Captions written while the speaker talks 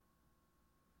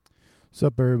What's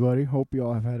up, everybody? Hope you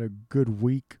all have had a good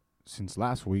week since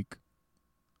last week.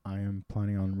 I am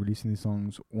planning on releasing these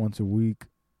songs once a week,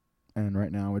 and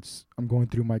right now I'm going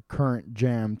through my current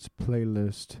jams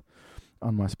playlist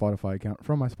on my Spotify account,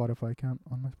 on my Spotify account.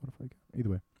 Either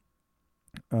way.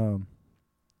 And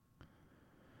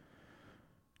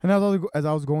as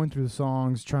I was going through the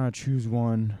songs, trying to choose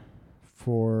one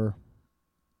for.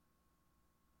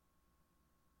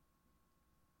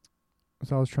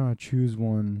 So I was trying to choose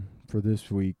one for this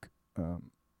week,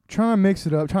 trying to mix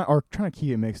it up, trying to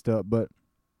keep it mixed up. But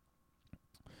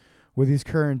with these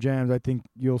current jams, I think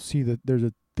you'll see that there's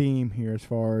a theme here as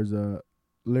far as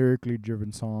lyrically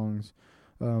driven songs.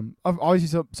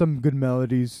 Obviously some good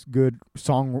melodies, good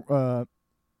song.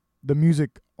 The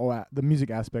music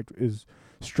aspect is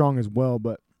strong as well.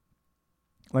 But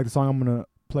like the song I'm gonna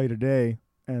play today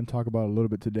and talk about a little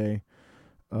bit today.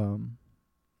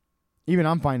 Even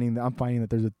I'm finding that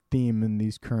there's a theme in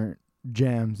these current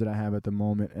jams that I have at the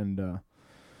moment, and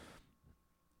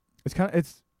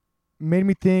it's made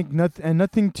me think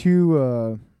nothing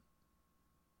too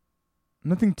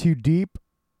deep.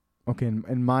 Okay,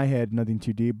 in my head, nothing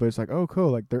too deep, but it's like, oh,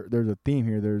 cool. Like there's a theme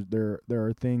here. There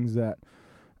are things that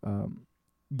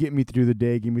get me through the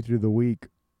day, get me through the week.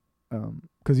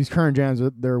 Because these current jams,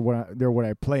 they're what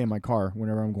I play in my car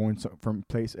whenever I'm going from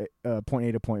point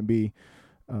A to point B.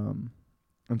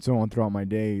 And so on throughout my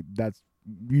day. That's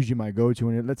usually my go-to.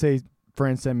 And let's say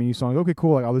friends send me new songs. Okay,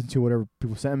 cool. Like I'll listen to whatever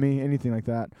people send me, anything like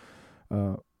that.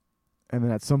 And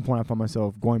then at some point I find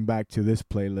myself going back to this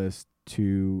playlist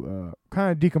to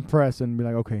kind of decompress and be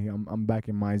like, okay, I'm back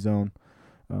in my zone.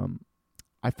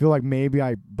 I feel like maybe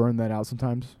I burn that out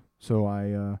sometimes. So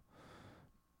I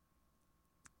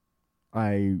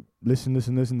listen,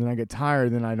 and then I get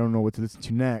tired, then I don't know what to listen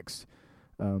to next.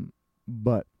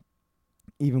 But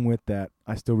even with that,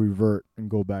 I still revert and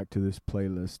go back to this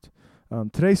playlist.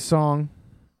 Today's song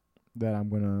that I'm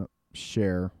going to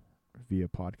share via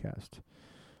podcast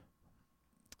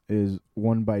is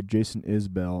one by Jason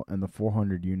Isbell and the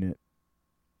 400 Unit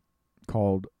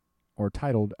titled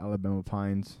Alabama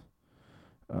Pines.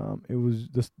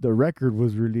 The record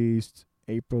was released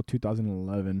April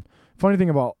 2011. Funny thing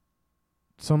about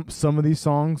some of these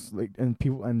songs, like, and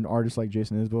people and artists like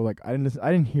Jason Isbell, like I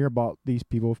didn't hear about these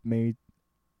people maybe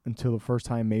until the first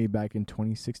time, maybe back in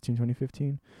 2016,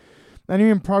 2015. And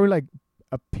even probably like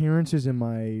appearances from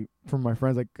my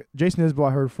friends, like Jason Isbell,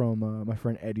 I heard from my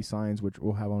friend Eddie Signs, which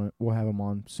we'll have him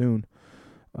on soon.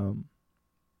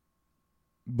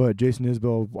 But Jason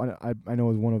Isbell, I know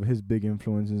is one of his big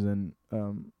influences, and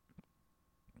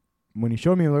when he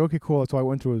showed me, I was like, okay, cool. So I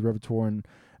went through his repertoire, and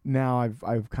now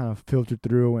I've kind of filtered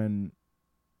through, and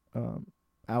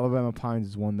Alabama Pines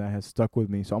is one that has stuck with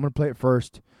me. So I'm gonna play it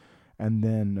first, and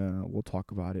then we'll talk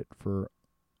about it for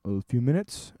a few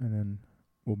minutes, and then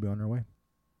we'll be on our way.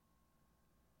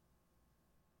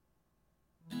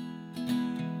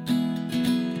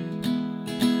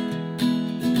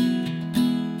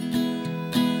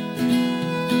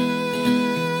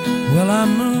 Well, I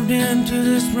moved into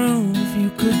this room, if you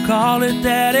could call it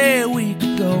that, a week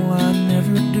ago. I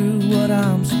never do what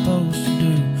I'm supposed to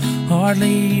do, hardly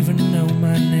even know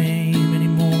my name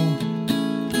anymore.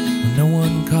 When no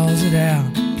one calls it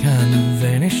out, kind of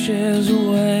vanishes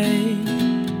away.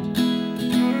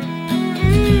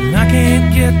 And I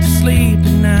can't get to sleep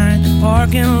at night, the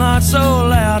parking lot's so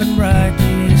loud and bright.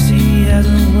 The AC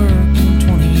hasn't worked in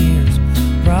 20 years,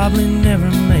 probably never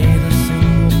made a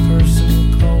single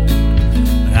person cold.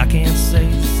 But I can't say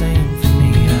the same for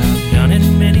me, I've done it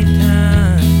many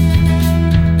times.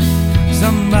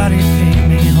 Somebody take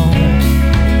me home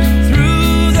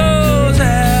through those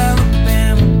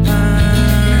Alabama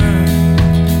pines.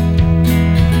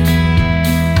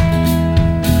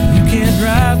 You can't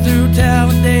drive through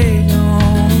Talladega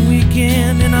on a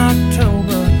weekend in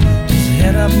October. Just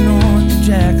head up north to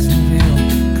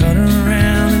Jacksonville, cut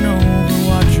around and over,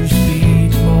 watch your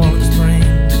speed, boy, it's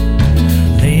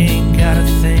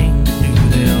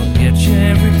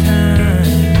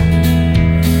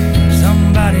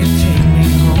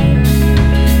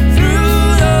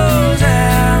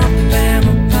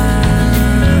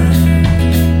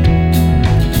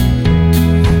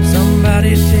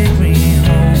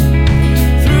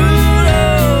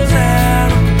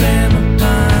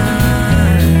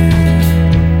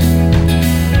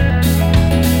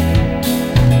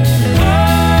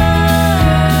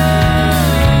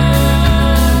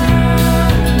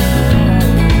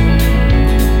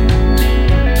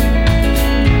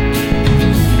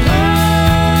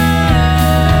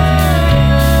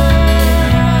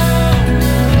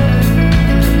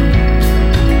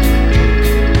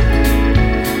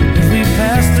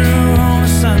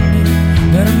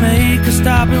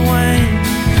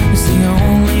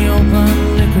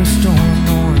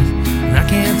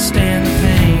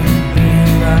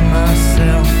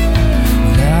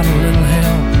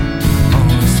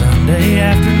Saturday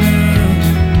afternoon.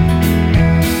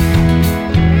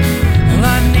 Well,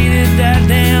 I needed that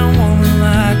damn woman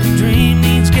like a dream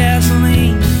needs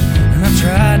gasoline, and I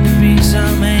tried to be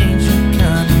some ancient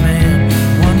kind of man,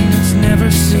 one that's never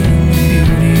seen the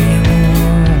beauty in the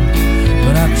world.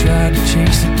 But I tried to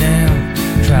chase it down,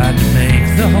 tried to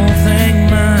make the whole thing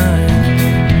mine.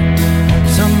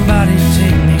 Somebody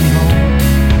take me home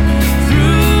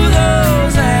through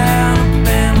those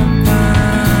Alabama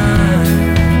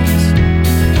pines.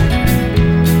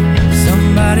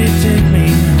 Somebody take me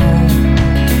home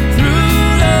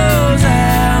through those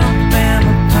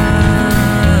Alabama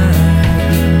pines.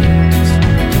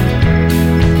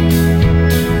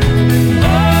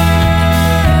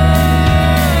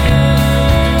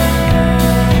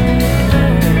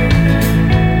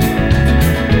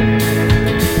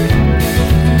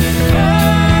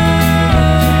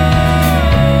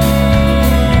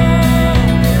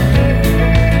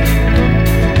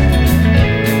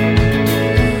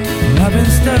 I've been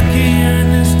stuck here in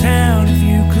this town, if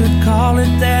you could call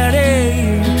it that, a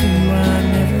year or two. I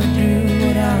never do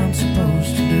what I'm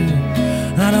supposed to do.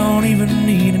 I don't even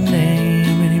need a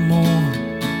name anymore.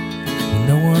 When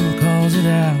no one calls it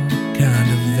out, it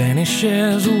kind of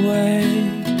vanishes away.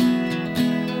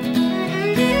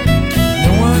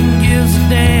 No one gives a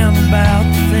damn about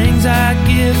the things I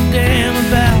give a damn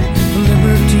about. The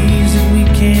liberties that we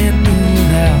can't do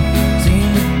without seem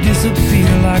to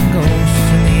disappear like ghosts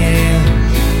in the air.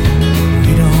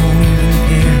 We don't even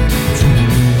care,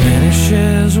 truth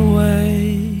vanishes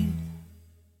away.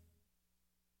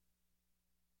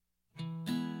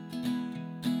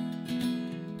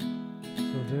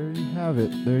 So there you have it.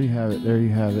 There you have it. There you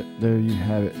have it. There you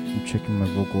have it. I'm checking my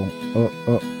vocal.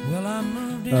 Well, I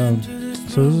moved into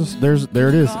this So there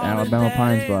it is. Alabama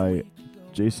Pines by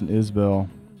Jason Isbell.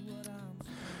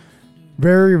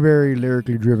 Very, very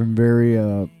lyrically driven. Very,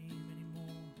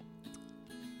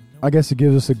 I guess it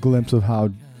gives us a glimpse of how.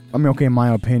 I mean, okay, in my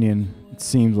opinion, it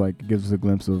seems like it gives us a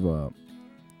glimpse of.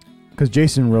 Because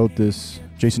Jason wrote this.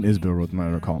 Jason Isbell wrote. I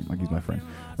don't call him like he's my friend.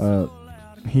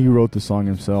 He wrote the song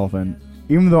himself, and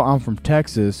even though I'm from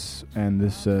Texas, and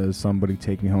this says "Somebody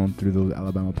Take Me Home Through Those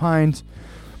Alabama Pines,"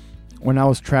 when I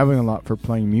was traveling a lot for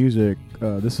playing music,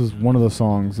 this is one of the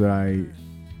songs that I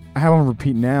have on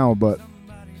repeat now, but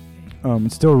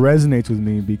it still resonates with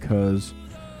me because,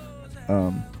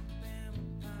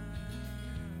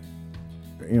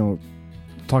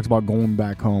 talks about going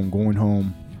back home, going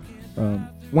home.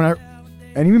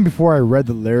 And even before I read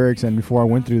the lyrics and before I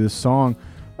went through this song,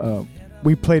 I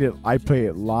play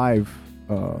it live,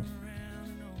 time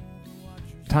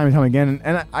and time again,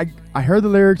 and I heard the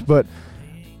lyrics, but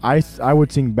I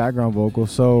would sing background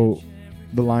vocals, so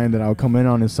the line that I would come in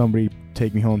on is "Somebody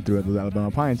Take Me Home Through Those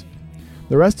Alabama Pines."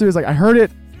 The rest of it is like I heard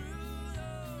it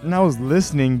and I was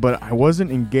listening, but I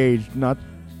wasn't engaged, not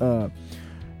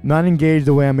engaged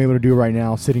the way I'm able to do right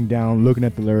now, sitting down, looking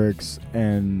at the lyrics,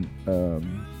 and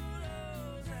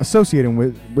associating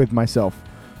with myself,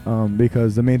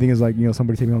 because the main thing is like,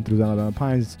 "Somebody take me home through those Alabama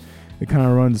Pines." It kind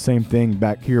of runs the same thing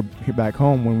back back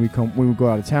home when we go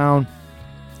out of town,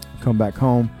 come back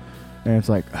home, and it's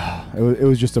like it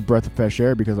was just a breath of fresh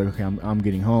air, because like, okay, I'm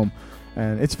getting home.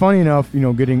 And it's funny enough,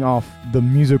 getting off the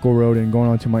musical road and going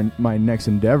on to my next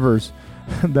endeavors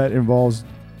that involves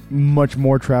much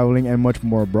more traveling and much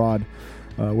more abroad,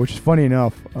 which is funny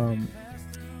enough.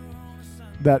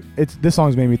 That this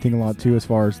song's made me think a lot too, as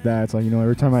far as that. It's like,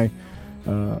 every time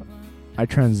I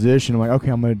transition, I'm like,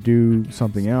 okay, I'm gonna do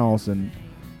something else and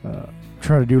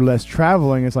try to do less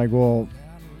traveling. It's like, well,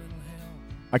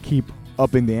 I keep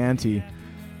upping the ante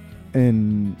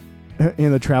in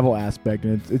the travel aspect,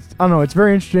 and it's I don't know, it's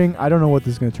very interesting. I don't know what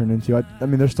this is going to turn into. I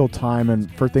mean, there's still time and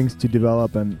for things to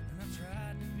develop, and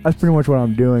that's pretty much what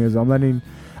I'm doing. Is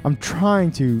I'm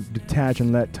trying to detach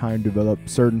and let time develop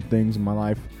certain things in my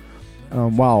life,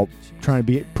 while trying to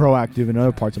be proactive in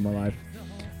other parts of my life.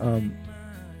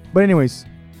 But anyways,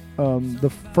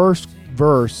 the first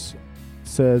verse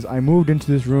says, "I moved into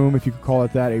this room, if you could call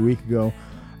it that, a week ago.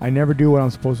 I never do what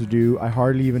I'm supposed to do. I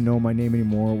hardly even know my name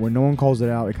anymore. When no one calls it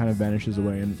out, it kind of vanishes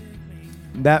away." And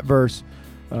that verse,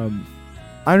 I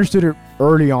understood it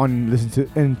early on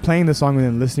and playing the song and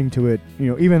then listening to it,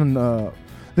 even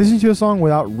listening to a song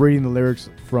without reading the lyrics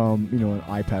from, an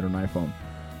iPad or an iPhone.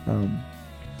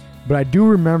 But I do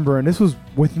remember, and this was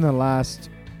within the last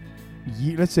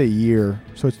let's say year,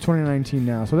 so it's 2019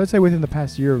 now, so let's say within the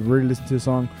past year of really listening to the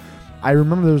song, I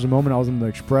remember there was a moment I was on the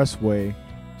expressway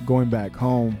going back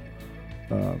home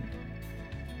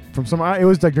from somewhere. It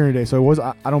was like during the day, so it was,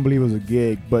 I don't believe it was a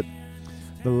gig, but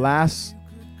the last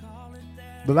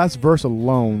the last verse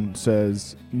alone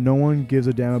says, "No one gives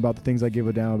a damn about the things I give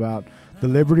a damn about. The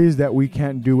liberties that we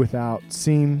can't do without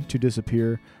seem to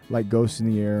disappear like ghosts in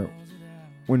the air.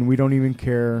 When we don't even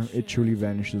care, it truly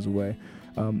vanishes away."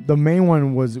 The main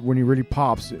one was when he really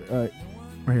pops, right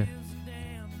here.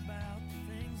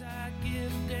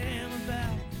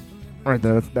 Right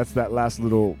there, that's that last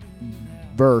little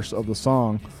verse of the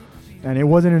song. And it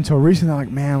wasn't until recently, like,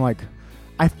 man, like,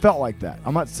 I felt like that.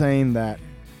 I'm not saying that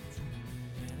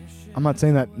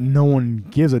no one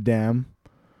gives a damn,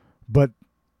 but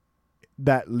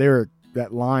that lyric,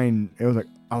 that line, it was like,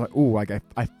 I was like, ooh, like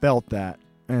I felt that.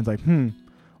 And it's like,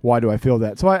 why do I feel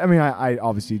that? So I mean, I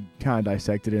obviously kind of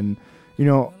dissected, and, you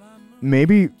know,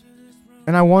 maybe,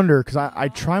 and I wonder, because I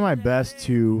try my best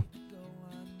to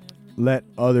let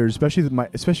others, especially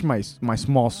my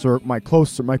small circle, my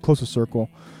closest circle,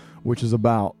 which is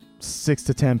about 6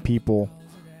 to 10 people,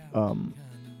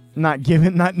 not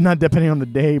depending on the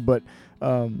day, but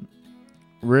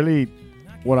really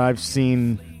what I've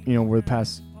seen, you know, over the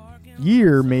past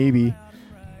year maybe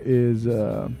is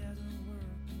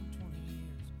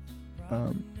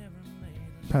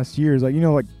past years, like, you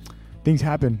know, like, things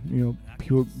happen, you know,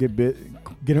 people get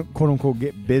quote unquote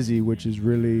get busy, which is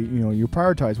really, you know, you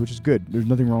prioritize, which is good. There's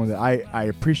nothing wrong with that. I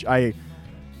appreciate,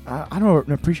 I don't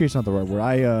know, appreciate's not the right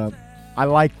word. I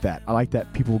like that. I like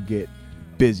that people get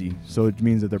busy. So it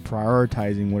means that they're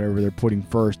prioritizing whatever they're putting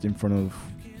first in front of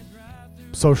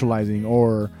socializing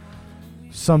or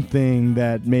something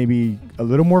that maybe a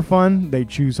little more fun. They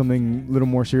choose something a little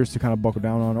more serious to kind of buckle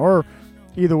down on, or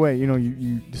either way, you know,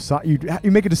 you decide,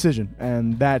 you make a decision,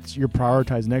 and that's your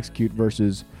prioritize and execute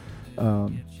versus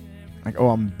like, oh,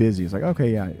 I'm busy. It's like,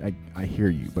 okay, yeah, I hear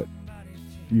you, but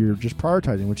you're just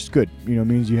prioritizing, which is good. You know, it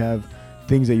means you have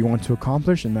things that you want to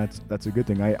accomplish, and that's a good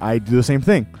thing. I do the same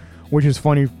thing, which is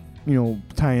funny, you know,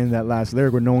 tying in that last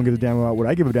lyric where no one gives a damn about what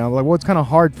I give a damn about. Like, well, it's kind of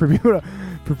hard for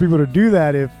people to do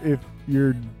that if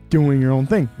you're doing your own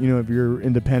thing. You know, if you're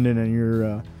independent and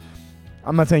you're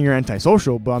I'm not saying you're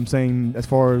antisocial, but I'm saying as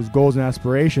far as goals and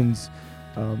aspirations,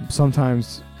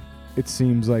 sometimes it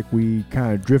seems like we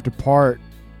kind of drift apart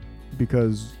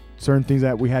because certain things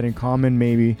that we had in common,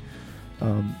 maybe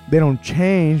they don't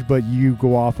change, but you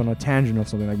go off on a tangent of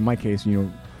something. Like in my case, you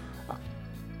know,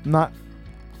 not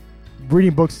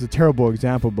reading books is a terrible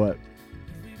example, but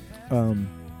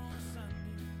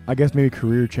I guess maybe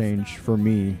career change for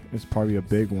me is probably a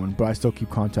big one, but I still keep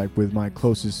contact with my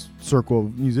closest circle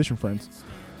of musician friends.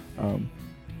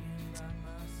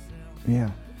 Yeah,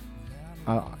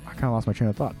 I kind of lost my train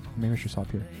of thought. Maybe I should stop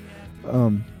here.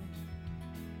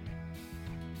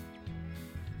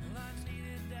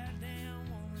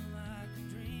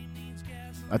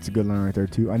 That's a good line right there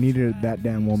too. I needed that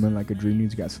damn woman like a dream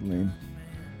needs gasoline.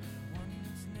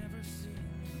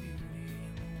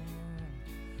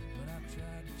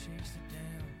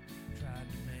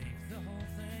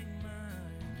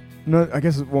 No, I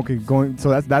guess, okay, going,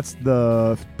 so that's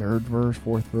the third verse,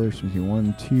 fourth verse,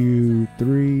 1, 2,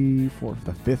 3, 4,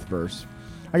 the fifth verse.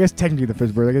 I guess technically the fifth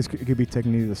verse. I guess it could be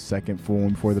technically the second full one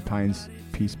before the Pines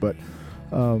piece, but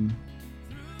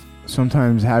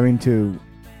sometimes having to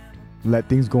let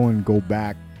things go and go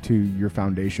back to your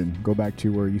foundation, go back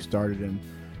to where you started, and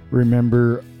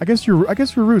remember, I guess your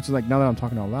roots. Like, now that I'm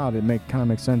talking out loud, it kind of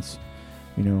makes sense.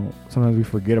 You know, sometimes we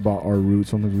forget about our roots.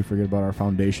 Sometimes we forget about our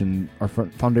foundation, our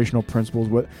foundational principles.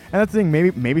 And that's the thing.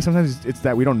 Maybe sometimes it's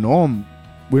that we don't know them.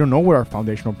 We don't know what our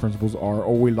foundational principles are,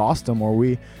 or we lost them, or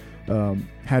we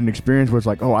had an experience where it's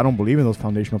like, oh, I don't believe in those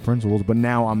foundational principles, but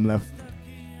now I'm left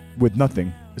with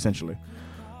nothing, essentially.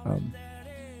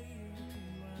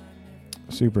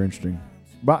 Super interesting.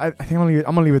 But I think I'm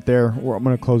gonna leave it there, or I'm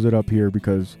gonna close it up here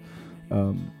because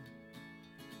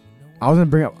I was going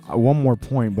to bring up one more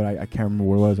point, but I can't remember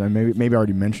what it was. I maybe I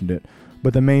already mentioned it.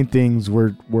 But the main things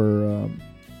were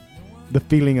the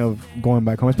feeling of going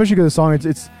back home, especially because the song,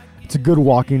 it's a good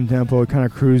walking tempo, kind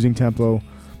of cruising tempo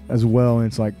as well. And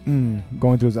it's like,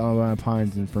 going through those Alabama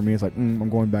pines. And for me, it's like,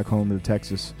 I'm going back home to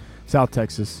Texas, South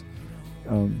Texas,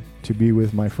 to be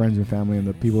with my friends and family and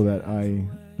the people that I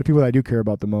do care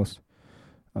about the most.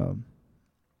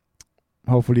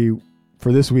 Hopefully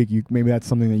for this week, maybe that's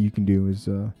something that you can do is,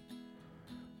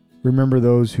 remember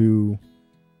those who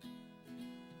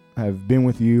have been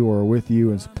with you or are with you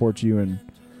and support you. And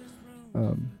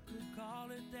I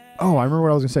remember what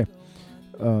I was going to say.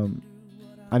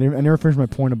 I never finished my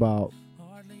point about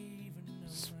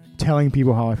telling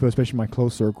people how I feel, especially my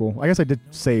close circle. I guess I did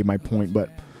say my point,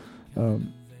 but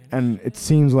and it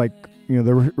seems like, you know,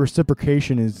 the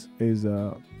reciprocation is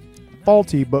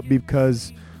faulty, but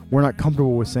because we're not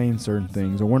comfortable with saying certain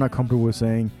things, or we're not comfortable with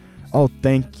saying, oh,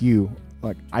 thank you.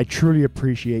 like, I truly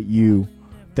appreciate you.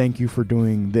 Thank you for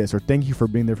doing this, or thank you for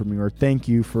being there for me, or thank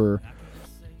you for,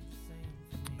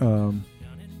 or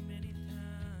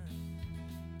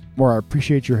I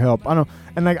appreciate your help. I don't know,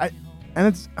 and like I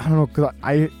don't know, because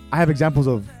I have examples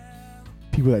of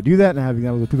people that do that, and I have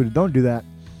examples of people that don't do that.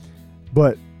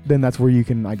 But then that's where you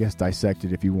can, I guess, dissect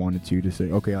it if you wanted to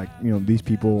say, okay, like, you know, these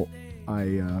people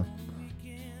I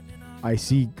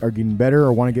see are getting better,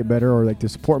 or want to get better, or like to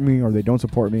support me, or they don't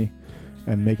support me,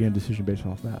 and making a decision based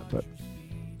off that. But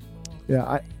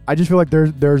yeah, I just feel like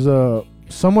there's a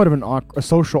somewhat of a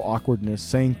social awkwardness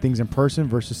saying things in person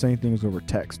versus saying things over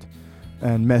text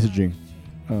and messaging.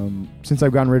 Since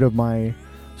I've gotten rid of my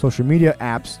social media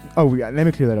apps, let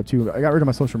me clear that up too. I got rid of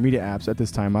my social media apps at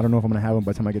this time. I don't know if I'm gonna have them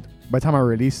by the time I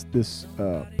release this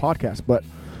podcast. But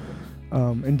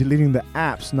and deleting the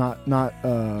apps, not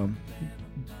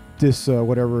this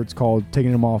whatever it's called,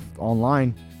 taking them off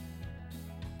online.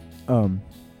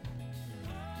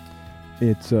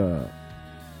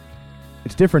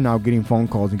 It's different now, getting phone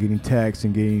calls and getting texts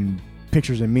and getting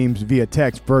pictures and memes via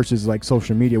text versus like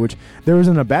social media, which there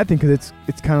isn't a bad thing, because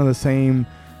it's kind of the same.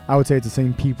 I would say it's the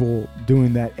same people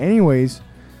doing that anyways,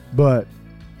 but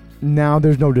now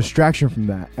there's no distraction from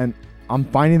that, and I'm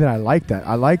finding that I like that.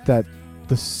 I like that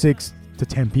the 6 to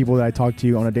 10 people that I talk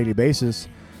to on a daily basis,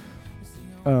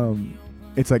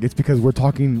 it's because we're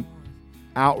talking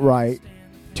outright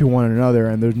to one another,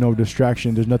 and there's no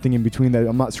distraction. There's nothing in between that.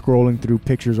 I'm not scrolling through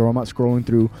pictures, or I'm not scrolling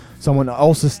through someone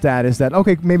else's status that,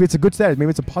 okay, maybe it's a good status,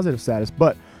 maybe it's a positive status,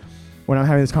 but when I'm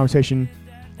having this conversation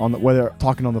whether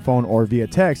talking on the phone or via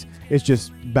text, it's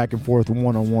just back and forth,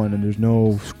 one-on-one, and there's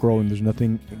no scrolling, there's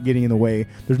nothing getting in the way,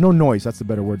 there's no noise. That's the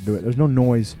better word to do it. There's no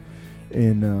noise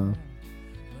in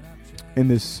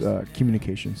this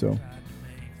communication. So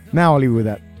now I'll leave it with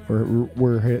that.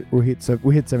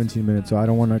 We hit 17 minutes, so I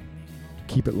don't want to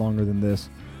keep it longer than this.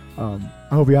 I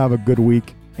hope you have a good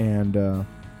week, and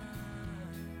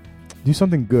do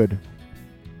something good,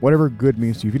 whatever good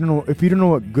means to you. If you don't know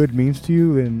what good means to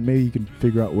you, then maybe you can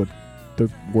figure out what the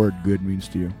word good means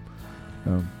to you.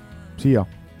 See y'all.